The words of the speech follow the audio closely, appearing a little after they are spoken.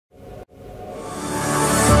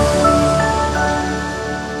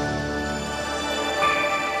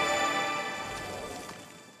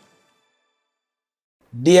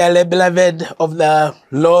Dearly beloved of the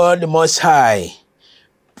Lord Most High,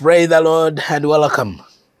 praise the Lord and welcome.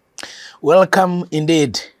 Welcome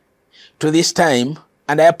indeed to this time,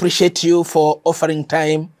 and I appreciate you for offering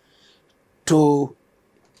time to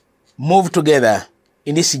move together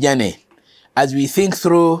in this journey as we think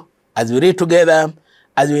through, as we read together,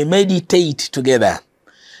 as we meditate together.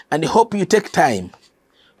 And I hope you take time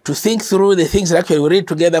to think through the things that actually we read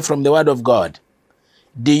together from the Word of God.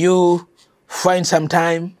 Do you find some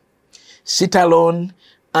time, sit alone,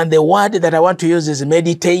 and the word that I want to use is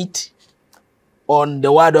meditate on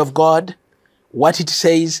the Word of God, what it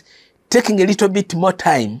says, taking a little bit more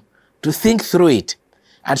time to think through it.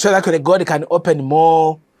 And so that God can open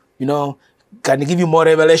more, can give you more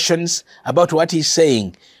revelations about what He's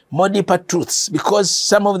saying, more deeper truths, because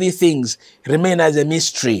some of these things remain as a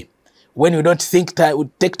mystery when you don't take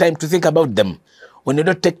time to think about them. When you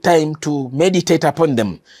don't take time to meditate upon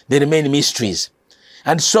them, they remain mysteries.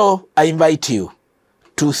 And so I invite you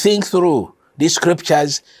to think through these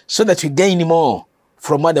scriptures so that you gain more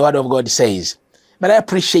from what the Word of God says. But I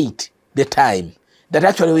appreciate the time that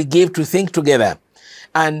actually we give to think together.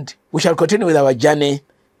 And we shall continue with our journey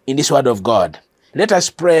in this Word of God. Let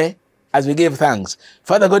us pray as we give thanks.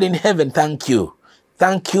 Father God in heaven, thank you.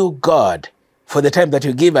 Thank you, God, for the time that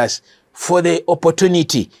you give us, for the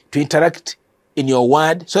opportunity to interact in your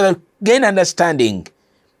word, so that we gain understanding,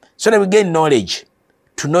 so that we gain knowledge,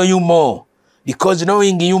 to know you more, because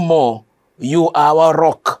knowing you more, you are our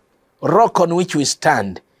rock on which we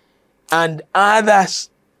stand, and others,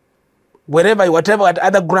 whatever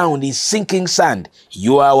other ground is sinking sand,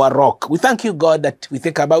 you are our rock. We thank you, God, that we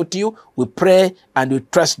think about you, we pray, and we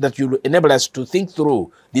trust that you will enable us to think through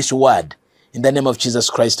this word, in the name of Jesus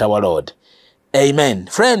Christ our Lord. Amen.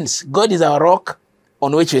 Friends, God is our rock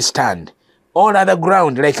on which we stand. All other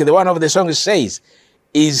ground, like the one of the songs says,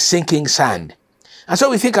 is sinking sand. And so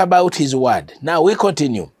we think about His word. Now we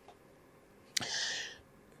continue.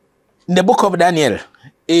 In the book of Daniel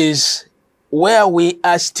is where we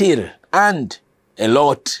are still, and a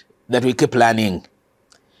lot that we keep learning.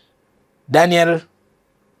 Daniel,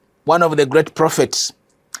 one of the great prophets,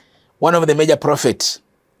 one of the major prophets,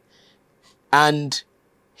 and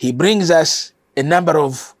he brings us a number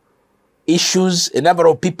of issues, a number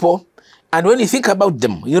of people. And when you think about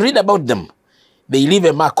them, you read about them, they leave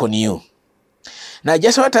a mark on you. Now, I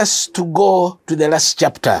just want us to go to the last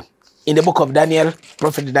chapter in the book of Daniel,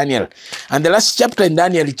 Prophet Daniel. And the last chapter in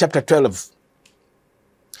Daniel is chapter 12.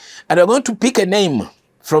 And we're going to pick a name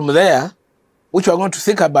from there, which we're going to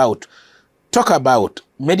think about, talk about,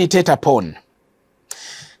 meditate upon.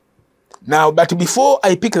 Now, but before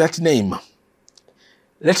I pick that name,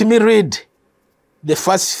 let me read the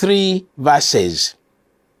first 3 verses.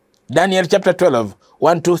 Daniel chapter 12,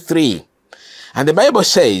 1, 2, 3. And the Bible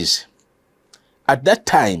says, at that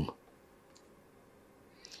time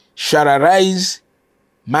shall arise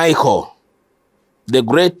Michael, the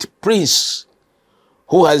great prince,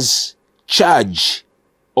 who has charge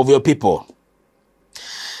of your people.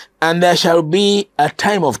 And there shall be a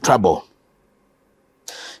time of trouble,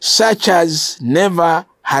 such as never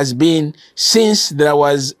has been since there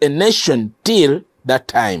was a nation till that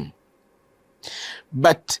time.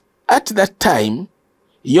 But at that time,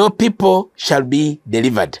 your people shall be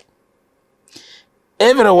delivered.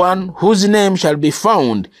 Everyone whose name shall be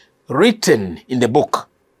found written in the book.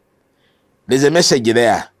 There's a message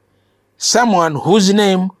there. Someone whose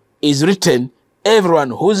name is written,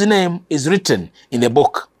 everyone whose name is written in the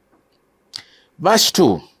book. Verse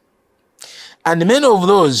 2. And many of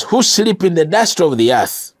those who sleep in the dust of the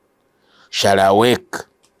earth shall awake,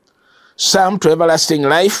 some to everlasting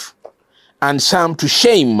life, and some to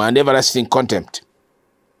shame and everlasting contempt.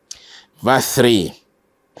 Verse 3.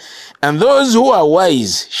 And those who are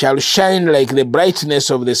wise shall shine like the brightness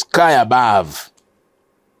of the sky above,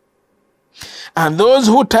 and those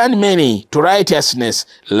who turn many to righteousness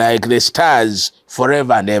like the stars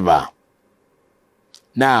forever and ever.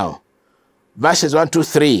 Now, verses 1, 2,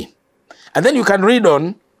 3. And then you can read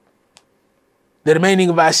on the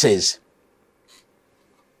remaining verses.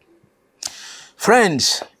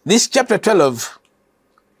 Friends, this chapter 12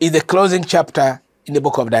 is the closing chapter in the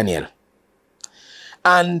book of Daniel.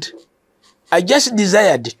 And I just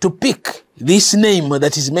desired to pick this name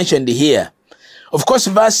that is mentioned here. Of course,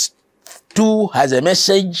 verse 2 has a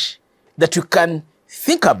message that you can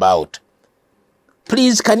think about.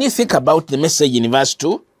 Please, can you think about the message in verse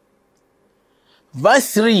 2?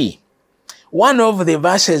 Verse 3, one of the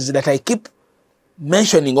verses that I keep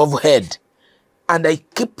mentioning overhead, and I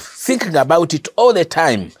keep thinking about it all the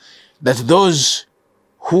time, that those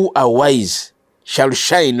who are wise shall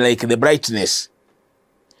shine like the brightness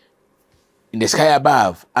in the sky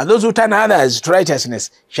above, and those who turn others to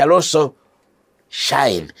righteousness shall also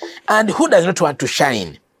shine. And who does not want to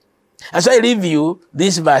shine? And so I leave you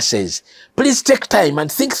these verses. Please take time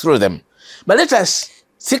and think through them. But let us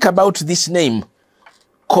think about this name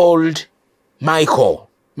called Michael.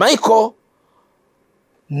 Michael,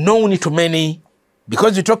 known to many,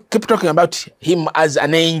 because we keep talking about him as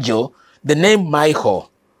an angel, the name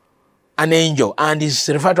Michael, an angel, and is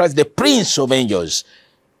referred to as the Prince of Angels.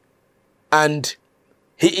 And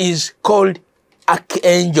he is called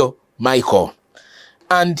Archangel Michael.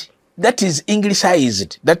 And that is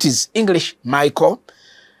Anglicized. That is English Michael.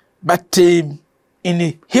 But in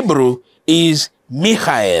Hebrew is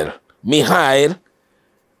Michael. Michael.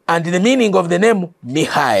 And the meaning of the name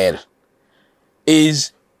Michael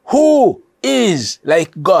is who is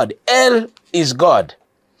like God. El is God.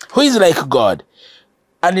 Who is like God.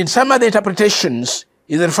 And in some other interpretations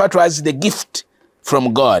is referred to as the gift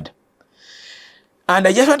from God. And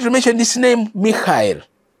I just want to mention this name Michael.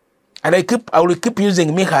 And I will keep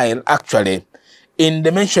using Michael actually in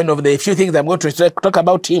the mention of the few things I'm going to talk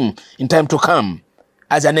about him in time to come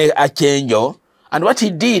as an archangel and what he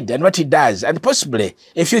did and what he does, and possibly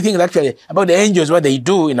a few things actually about the angels, what they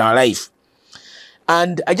do in our life.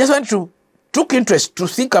 And I just want to took interest to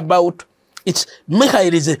think about it's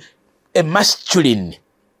Michael is a masculine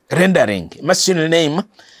rendering, masculine name,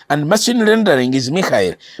 and masculine rendering is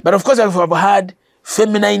Michael. But of course, I've had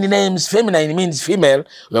feminine names. Feminine means female.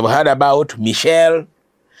 You have heard about Michelle.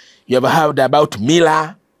 You have heard about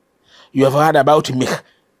Mila. You have heard about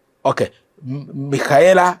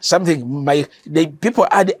Michaela, something. People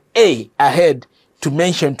add A ahead to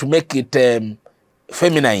mention, to make it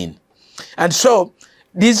feminine. And so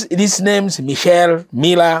these names, Michelle,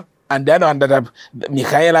 Mila, and the other one that have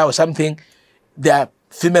Michaela or something, they are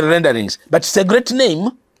female renderings. But it's a great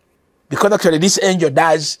name because actually this angel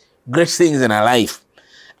does great things in our life.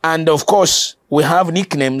 And of course, we have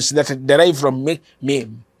nicknames that derive from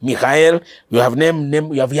Michael. You have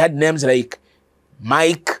you have had names like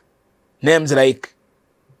Mike, names like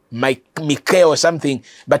Michael or something,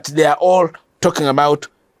 but they are all talking about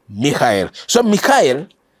Michael. So Michael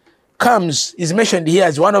is mentioned here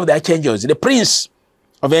as one of the archangels, the prince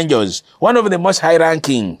of angels, one of the most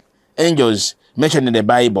high-ranking angels mentioned in the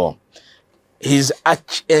Bible. He's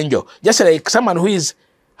archangel, just like someone who is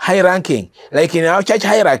high-ranking. Like in our church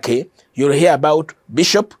hierarchy, you'll hear about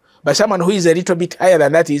bishop, but someone who is a little bit higher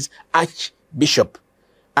than that is archbishop.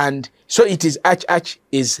 And so it is arch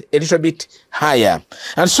is a little bit higher.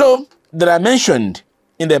 And so they are mentioned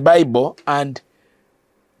in the Bible, and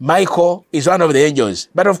Michael is one of the angels.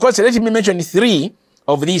 But of course, let me mention three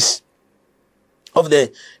of these,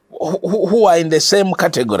 who are in the same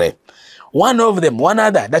category. One of them, one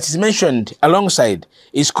other that is mentioned alongside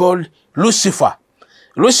is called Lucifer.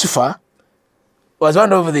 Lucifer was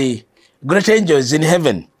one of the great angels in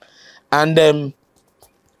heaven, and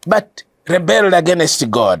but rebelled against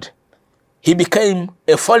God. He became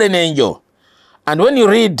a fallen angel. And when you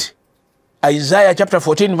read Isaiah chapter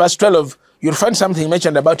 14 verse 12, you'll find something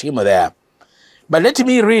mentioned about him there. But let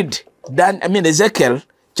me read Ezekiel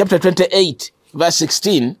chapter 28 verse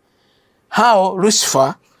 16, how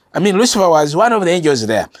Lucifer was one of the angels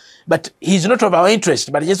there. But he's not of our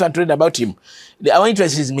interest, but I just want to read about him. Our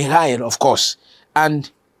interest is Michael, of course. And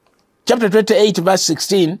chapter 28 verse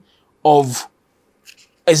 16 of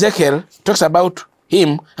Ezekiel talks about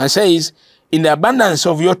him and says, in the abundance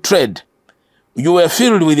of your trade, you were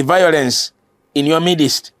filled with violence in your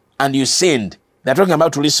midst, and you sinned. They're talking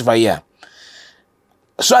about Lucifer here.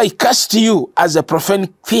 So I cast you as a profane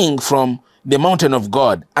thing from the mountain of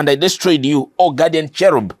God, and I destroyed you, O guardian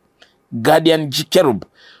cherub,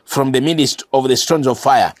 from the midst of the stones of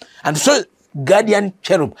fire. And so guardian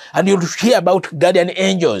cherub, and you'll hear about guardian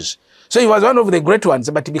angels. So he was one of the great ones,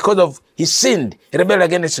 but because of his sin, he rebelled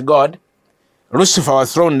against God, Lucifer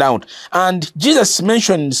was thrown down. And Jesus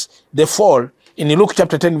mentions the fall in Luke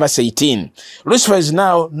chapter 10 verse 18. Lucifer is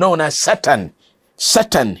now known as Satan,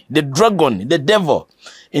 the dragon, the devil,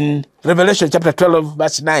 in Revelation chapter 12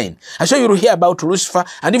 verse 9. And so you'll hear about Lucifer,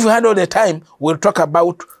 and if we had all the time,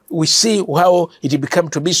 we see how it became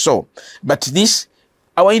to be so. But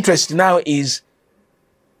our interest now is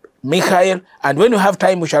Michael, and when we have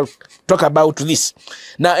time, we shall talk about this.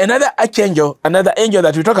 Now, another angel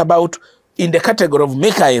that we talk about in the category of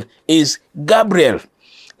Michael is Gabriel.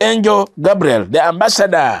 Angel Gabriel, the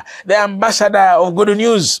ambassador of good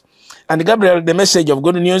news. And Gabriel, the message of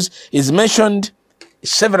good news, is mentioned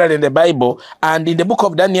several in the Bible, and in the book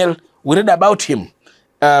of Daniel, we read about him.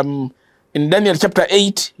 In Daniel chapter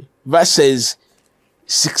 8, verses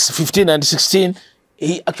 15 and 16,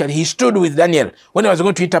 he stood with Daniel when he was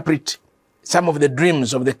going to interpret some of the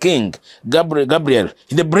dreams of the king, Gabriel,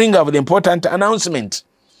 the bringer of the important announcement.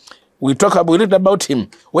 We read about him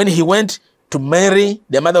when he went to Mary,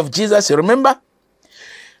 the mother of Jesus. You remember?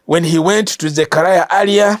 When he went to Zechariah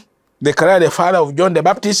earlier, Zechariah, the father of John the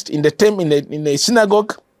Baptist, in the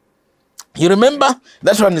synagogue. You remember?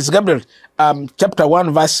 That one is Gabriel, chapter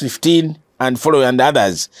 1, verse 15 and following, and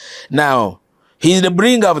others. Now, he is the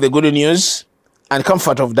bringer of the good news and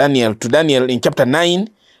comfort of Daniel to Daniel in chapter 9,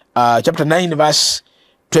 verse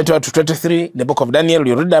 21 to 23, in the book of Daniel.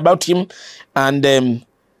 You read about him. And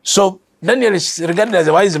so Daniel is regarded as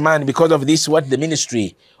a wise man because of this, the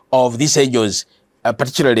ministry of these angels,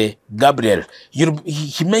 particularly Gabriel.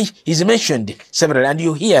 He's mentioned several, and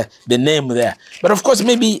you hear the name there. But of course,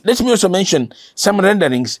 maybe let me also mention some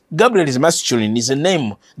renderings. Gabriel is masculine, is a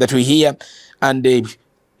name that we hear, and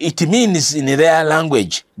it means in their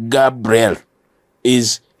language, Gabriel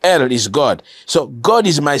is El is God. So God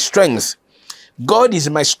is my strength. God is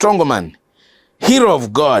my strong man, hero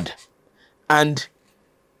of God. And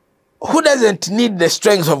who doesn't need the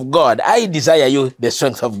strength of God? I desire you the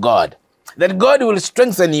strength of God. That God will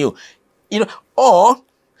strengthen you, or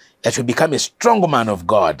that you become a strong man of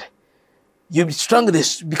God. You become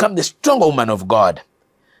the strong woman of God.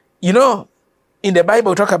 In the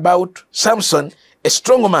Bible, we talk about Samson, a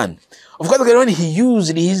strong man. Of course, when he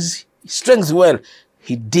used his strength well,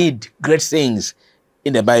 he did great things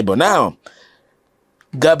in the Bible. Now,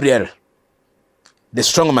 Gabriel, the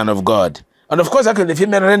strong man of God. And of course, actually, the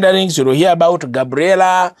female renderings, you'll hear about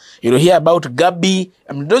Gabriela, you'll hear about Gabi.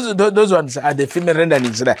 Those ones are the female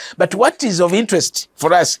renderings there. But what is of interest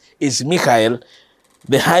for us is Michael,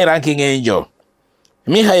 the high-ranking angel.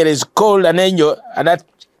 Michael is called an angel, and that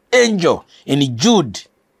angel in Jude,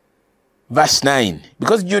 verse 9.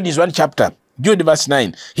 Because Jude is one chapter. Jude, verse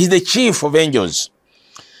 9. He's the chief of angels.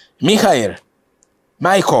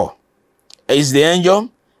 Michael is the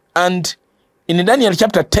angel. And in Daniel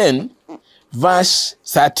chapter 10, verse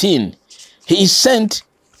 13, he is sent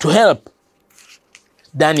to help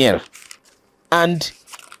Daniel. And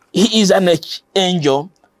he is an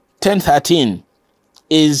angel. 10:13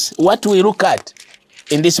 is what we look at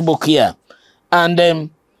in this book here. And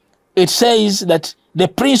it says that the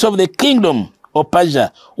prince of the kingdom of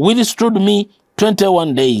Persia withstood me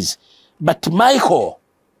 21 days. But Michael,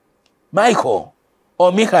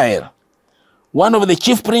 one of the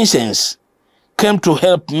chief princes, came to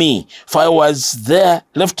help me, for I was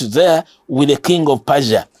left there with the king of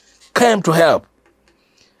Persia. Came to help.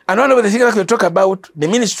 And one of the things that we talk about, the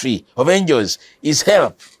ministry of angels, is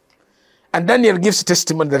help. And Daniel gives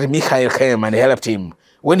testimony that Michael came and helped him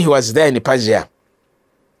when he was there in Persia.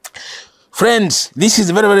 Friends, this is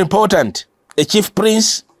very, very important. A chief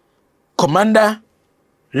prince, commander,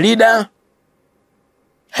 leader,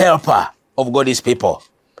 helper of God's people.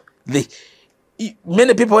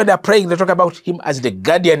 Many people, when they're praying, they talk about him as the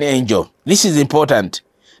guardian angel. This is important.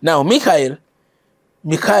 Now, Michael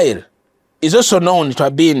is also known to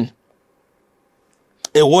have been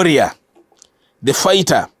a warrior, the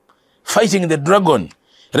fighter, fighting the dragon.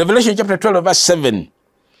 Revelation chapter 12, verse 7.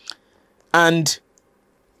 And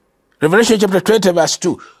Revelation chapter 20, verse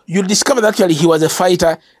 2. You'll discover that actually he was a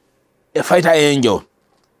fighter angel,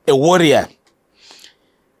 a warrior.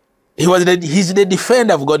 He's the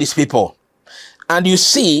defender of God's people. And you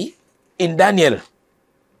see in Daniel,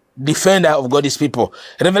 defender of God's people.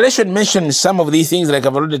 Revelation mentions some of these things like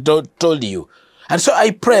I've already told you. And so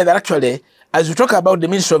I pray that actually, as we talk about the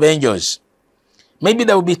ministry of angels, maybe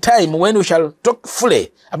there will be time when we shall talk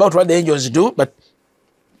fully about what the angels do, but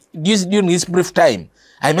during this brief time,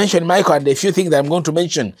 I mentioned Michael and a few things that I'm going to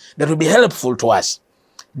mention that will be helpful to us.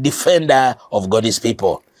 Defender of God's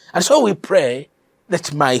people. And so we pray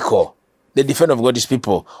that Michael, the defender of God's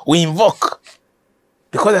people, we invoke,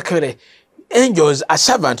 because actually angels are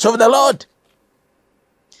servants of the Lord.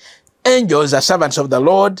 Angels are servants of the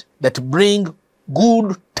Lord that bring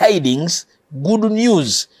good tidings, good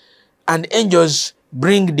news, and angels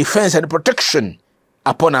bring defense and protection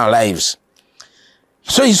upon our lives.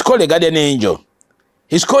 So he's called a guardian angel.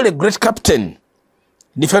 He's called a great captain,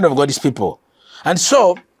 defender of God's people. And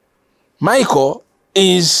so Michael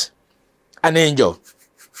is an angel.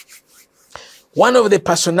 One of the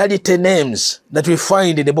personality names that we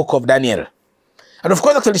find in the book of Daniel. And of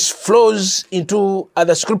course, actually flows into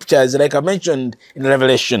other scriptures, like I mentioned in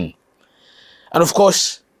Revelation. And of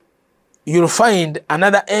course, you'll find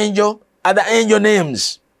other angel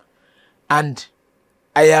names. And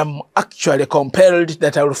I am actually compelled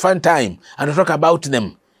that I will find time and talk about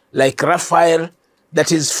them, like Raphael,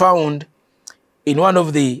 that is found in one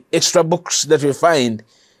of the extra books that we find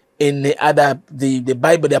in the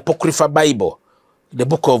Bible, the Apocrypha Bible, the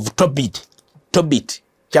book of Tobit, Tobit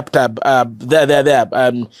chapter, there.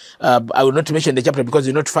 I will not mention the chapter because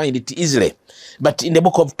you will not find it easily. But in the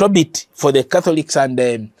book of Tobit, for the Catholics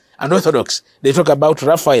and Orthodox, they talk about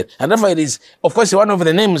Raphael. And Raphael is, of course, one of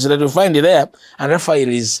the names that you find there. And Raphael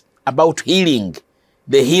is about healing,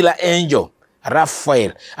 the healer angel,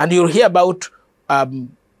 Raphael. And you'll hear about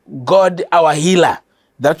God, our healer.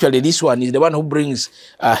 Actually, this one is the one who brings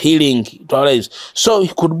healing to our lives. So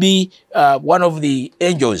it could be one of the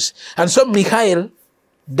angels. And so Michael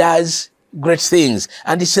does great things.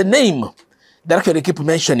 And it's a name that actually keep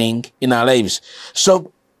mentioning in our lives.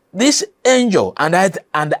 So this angel and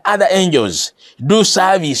other angels do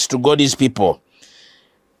service to God's people,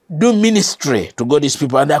 do ministry to God's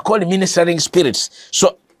people, and they're called ministering spirits.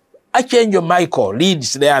 So Archangel Michael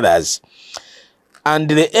leads the others. And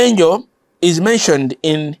the angel is mentioned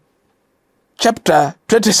in chapter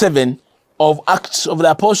 27 of Acts of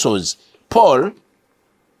the Apostles. Paul,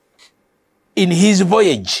 in his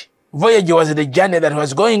voyage was the journey that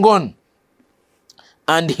was going on,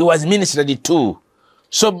 and he was ministered to,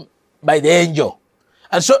 so by the angel.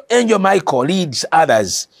 And so Angel Michael leads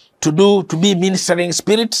others to be ministering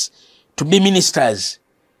spirits, to be ministers,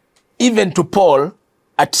 even to Paul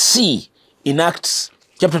at sea in Acts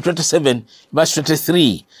chapter 27, verse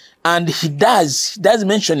 23. And he does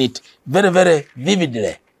mention it very, very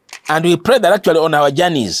vividly. And we pray that actually on our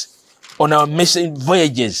journeys, on our mission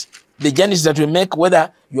voyages, the journeys that we make,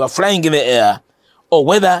 whether you are flying in the air, or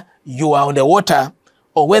whether you are on the water,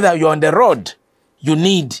 or whether you are on the road, you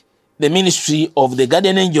need the ministry of the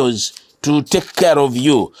guardian angels to take care of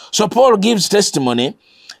you. So Paul gives testimony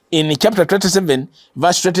in chapter 27,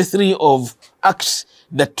 verse 23 of Acts,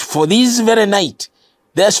 that for this very night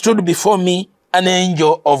there stood before me an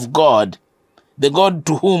angel of God, the God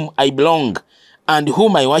to whom I belong and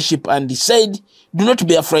whom I worship, and he said, do not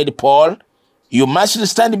be afraid, Paul. You must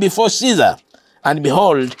stand before Caesar, and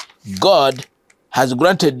behold, God has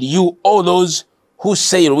granted you all those who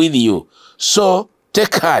sail with you. So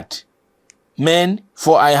take heart, men,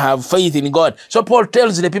 for I have faith in God. So Paul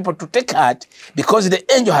tells the people to take heart because the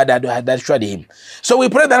angel had assured him. So we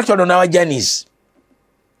pray that actually on our journeys,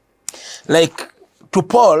 like to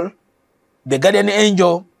Paul, the guardian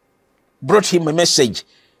angel brought him a message.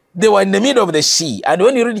 They were in the middle of the sea. And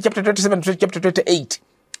when you read chapter 27 to chapter 28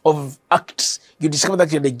 of Acts, you discover that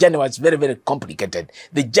the journey was very, very complicated.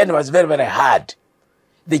 The journey was very, very hard.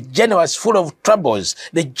 The journey was full of troubles.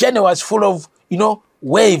 The journey was full of,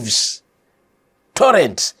 waves,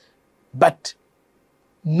 torrents. But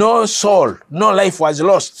no soul, no life was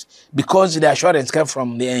lost because the assurance came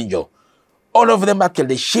from the angel. All of them actually,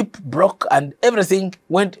 the ship broke and everything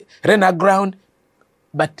ran aground,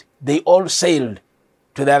 but they all sailed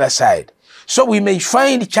to the other side. So we may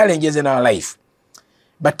find challenges in our life,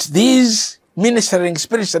 but these ministering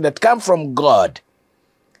spirits that come from God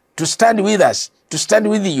to stand with us, to stand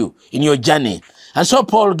with you in your journey. And so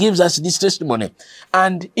Paul gives us this testimony.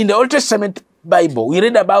 And in the Old Testament Bible, we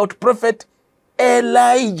read about prophet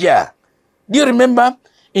Elijah. Do you remember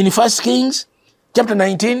in 1 Kings chapter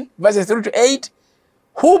 19, verses 3 to 8,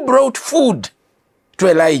 who brought food to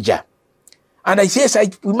Elijah? And I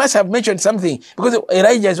say, we must have mentioned something, because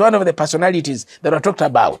Elijah is one of the personalities that are talked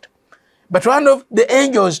about. But one of the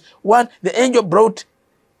angels, the angel brought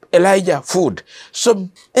Elijah food.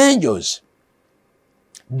 Some angels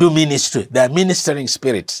do ministry. They are ministering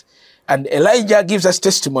spirits. And Elijah gives us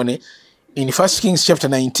testimony in 1 Kings chapter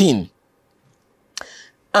 19.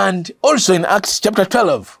 And also in Acts chapter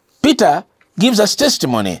 12, Peter gives us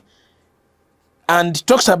testimony and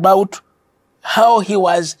talks about how he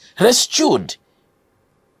was rescued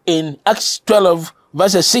in Acts 12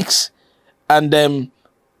 verses 6, and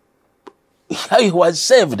how he was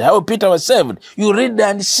saved, how Peter was saved. You read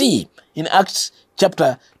and see in Acts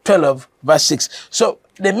chapter 12 verse 6. So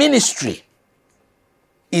the ministry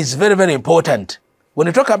is very, very important. When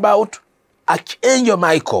you talk about Archangel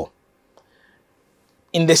Michael,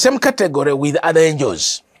 in the same category with other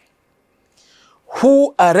angels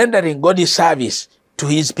who are rendering God's service to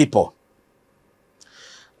his people,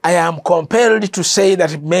 I am compelled to say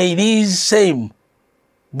that may these same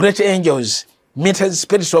great angels, ministering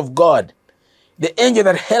spirits of God, the angel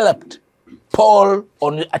that helped Paul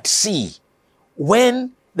at sea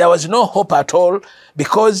when there was no hope at all,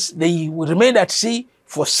 because they remained at sea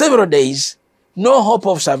for several days, no hope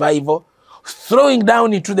of survival, throwing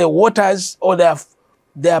down into the waters all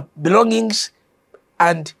their belongings,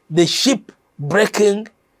 and the ship breaking,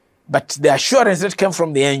 but the assurance that came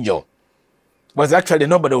from the angel was actually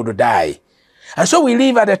nobody would die. And so we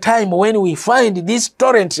live at a time when we find these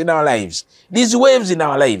torrents in our lives, these waves in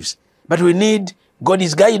our lives, but we need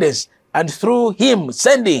God's guidance and through him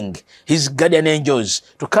sending his guardian angels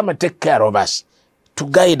to come and take care of us, to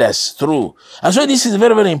guide us through. And so this is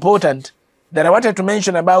very, very important that I wanted to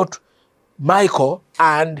mention about Michael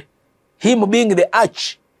and him being the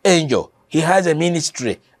archangel. He has a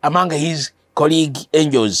ministry among his colleague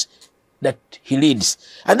angels that he leads.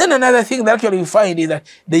 And then another thing that actually we find is that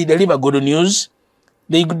they deliver good news.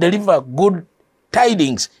 They deliver good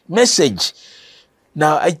tidings, message.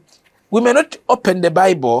 Now, we may not open the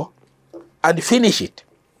Bible and finish it.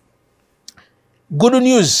 Good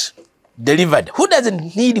news delivered. Who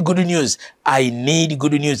doesn't need good news? I need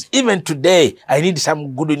good news. Even today, I need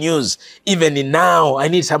some good news. Even now, I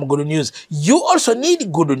need some good news. You also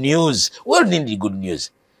need good news. We all need good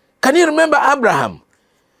news. Can you remember Abraham?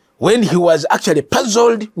 When he was actually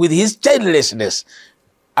puzzled with his childlessness,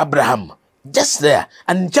 Abraham, just there.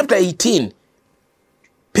 And in chapter 18,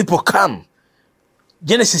 people come.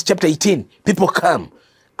 Genesis chapter 18, people come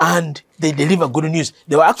and they deliver good news.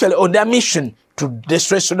 They were actually on their mission to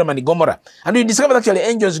destroy Sodom and Gomorrah. And we discovered actually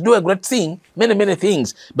angels do a great thing, many, many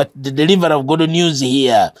things, but the deliverer of good news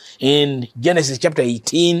here in Genesis chapter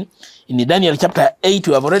 18, in Daniel chapter 8,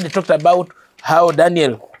 we have already talked about how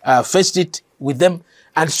Daniel faced it with them.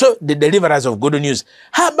 And so the deliverers of good news.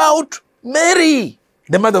 How about Mary,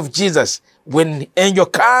 the mother of Jesus, when angel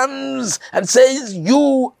comes and says,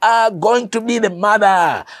 you are going to be the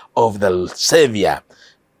mother of the Savior?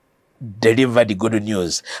 Deliver the good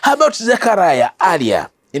news. How about Zechariah earlier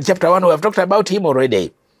in chapter 1? We have talked about him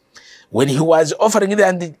already. When he was offering it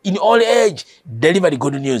and in old age, deliver the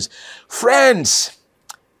good news. Friends,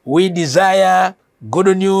 we desire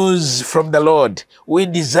good news from the Lord. We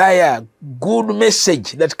desire good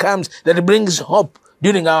message that comes, that brings hope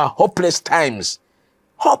during our hopeless times.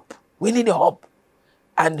 Hope. We need hope.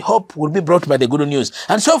 And hope will be brought by the good news.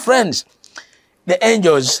 And so, friends, the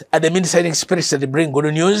angels are the ministering spirits that bring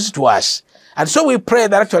good news to us. And so we pray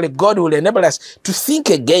that actually God will enable us to think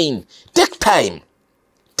again. Take time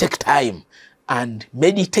and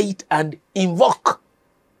meditate and invoke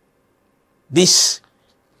these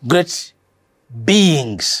great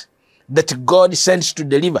beings that God sends to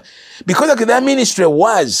deliver. Because like their ministry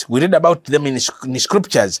was, we read about them in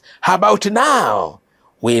scriptures. How about now?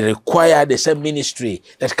 We require the same ministry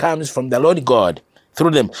that comes from the Lord God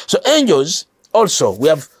through them. So angels also,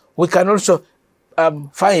 we can also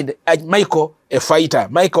find Michael a fighter,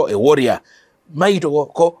 Michael a warrior,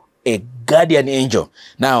 Michael a guardian angel.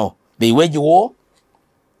 Now, they wage war,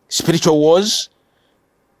 spiritual wars,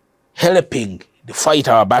 helping to fight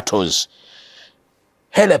our battles.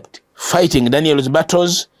 Helped fighting Daniel's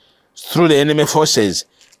battles through the enemy forces.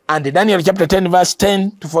 And Daniel chapter 10 verse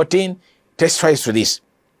 10 to 14 testifies to this.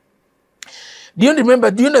 Do you know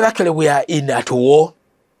that actually we are at war,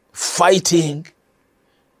 fighting?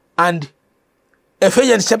 And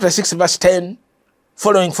Ephesians chapter 6 verse 10,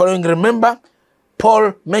 following, remember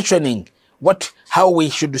Paul mentioning how we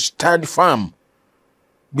should stand firm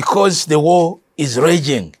because the war is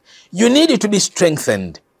raging. You need to be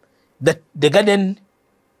strengthened, that the guardian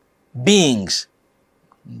beings,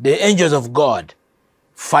 the angels of God,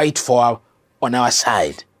 fight on our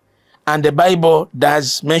side. And the Bible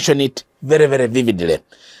does mention it very, very vividly.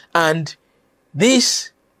 And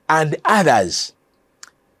this and others,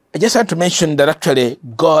 I just want to mention that actually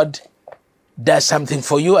God does something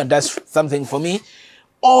for you and does something for me,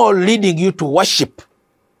 all leading you to worship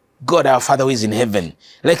God our Father who is in heaven.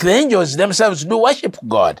 Like the angels themselves do worship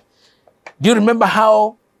God. Do you remember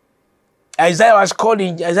how Isaiah was called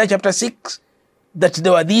in Isaiah chapter 6 that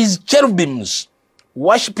there were these cherubims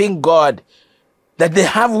worshiping God, that they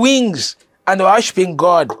have wings and worshiping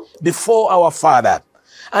God before our Father.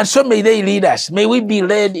 And so may they lead us. May we be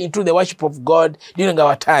led into the worship of God during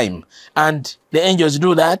our time. And the angels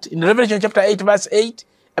do that. In Revelation chapter 8 verse 8,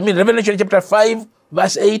 Revelation chapter 5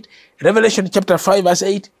 verse 8, Revelation chapter 5 verse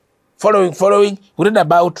 8, following, we read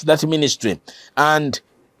about that ministry. And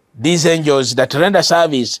these angels that render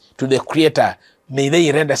service to the Creator, may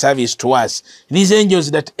they render service to us. These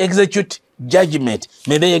angels that execute judgment,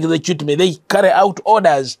 may they carry out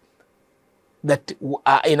orders that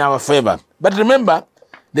are in our favor. But remember,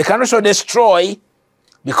 they can also destroy,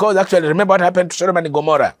 because actually remember what happened to Sodom and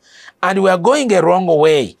Gomorrah. And we are going a wrong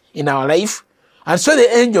way in our life. And so the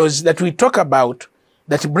angels that we talk about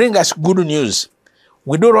that bring us good news,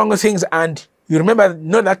 we do wrong things. And you remember,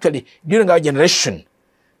 not actually during our generation,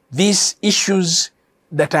 these issues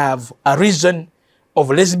that have arisen of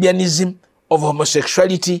lesbianism, of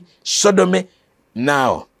homosexuality, sodomy.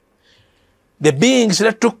 Now, the beings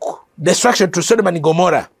that took destruction to Sodom and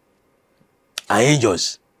Gomorrah are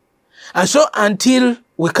angels. And so until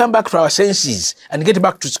we come back to our senses and get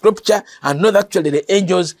back to scripture and know that actually the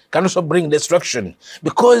angels can also bring destruction,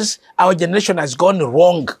 because our generation has gone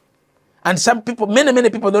wrong. And some people,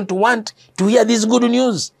 many people don't want to hear this good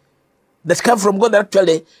news that come from God, that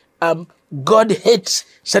actually God hates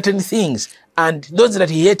certain things, and those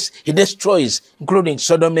that he hates, he destroys, including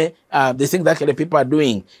sodomy, the things that actually people are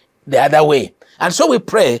doing the other way. And so we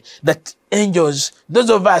pray that angels,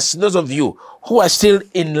 those of us, those of you who are still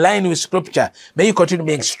in line with scripture, may you continue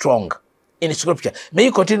being strong in scripture. May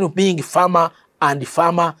you continue being firmer and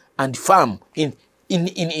firm in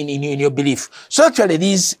your belief. So actually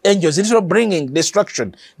these angels, instead of bringing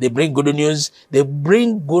destruction, they bring good news, they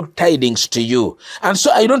bring good tidings to you. And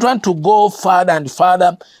so I don't want to go further and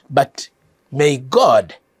further, but may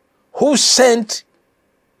God, who sent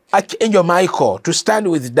Archangel Michael to stand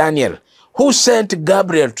with Daniel, who sent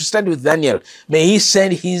Gabriel to stand with Daniel, may he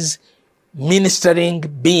send his ministering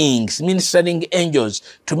beings, ministering angels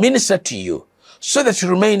to minister to you, so that you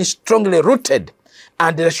remain strongly rooted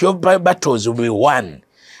and that your battles will be won.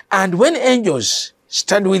 And when angels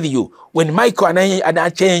stand with you, when Michael and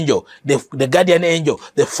Archangel, the guardian angel,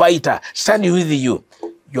 the fighter, stand with you,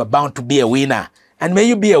 you are bound to be a winner. And may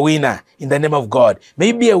you be a winner in the name of God. May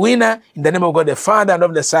you be a winner in the name of God, the Father, and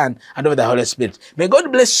of the Son, and of the Holy Spirit. May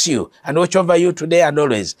God bless you and watch over you today and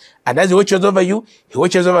always. And as he watches over you, he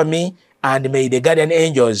watches over me, and may the guardian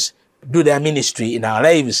angels do their ministry in our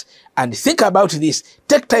lives. And think about this.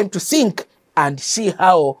 Take time to think and see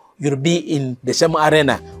how you'll be in the same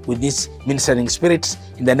arena with these ministering spirits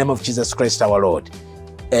in the name of Jesus Christ our Lord.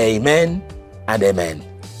 Amen and amen.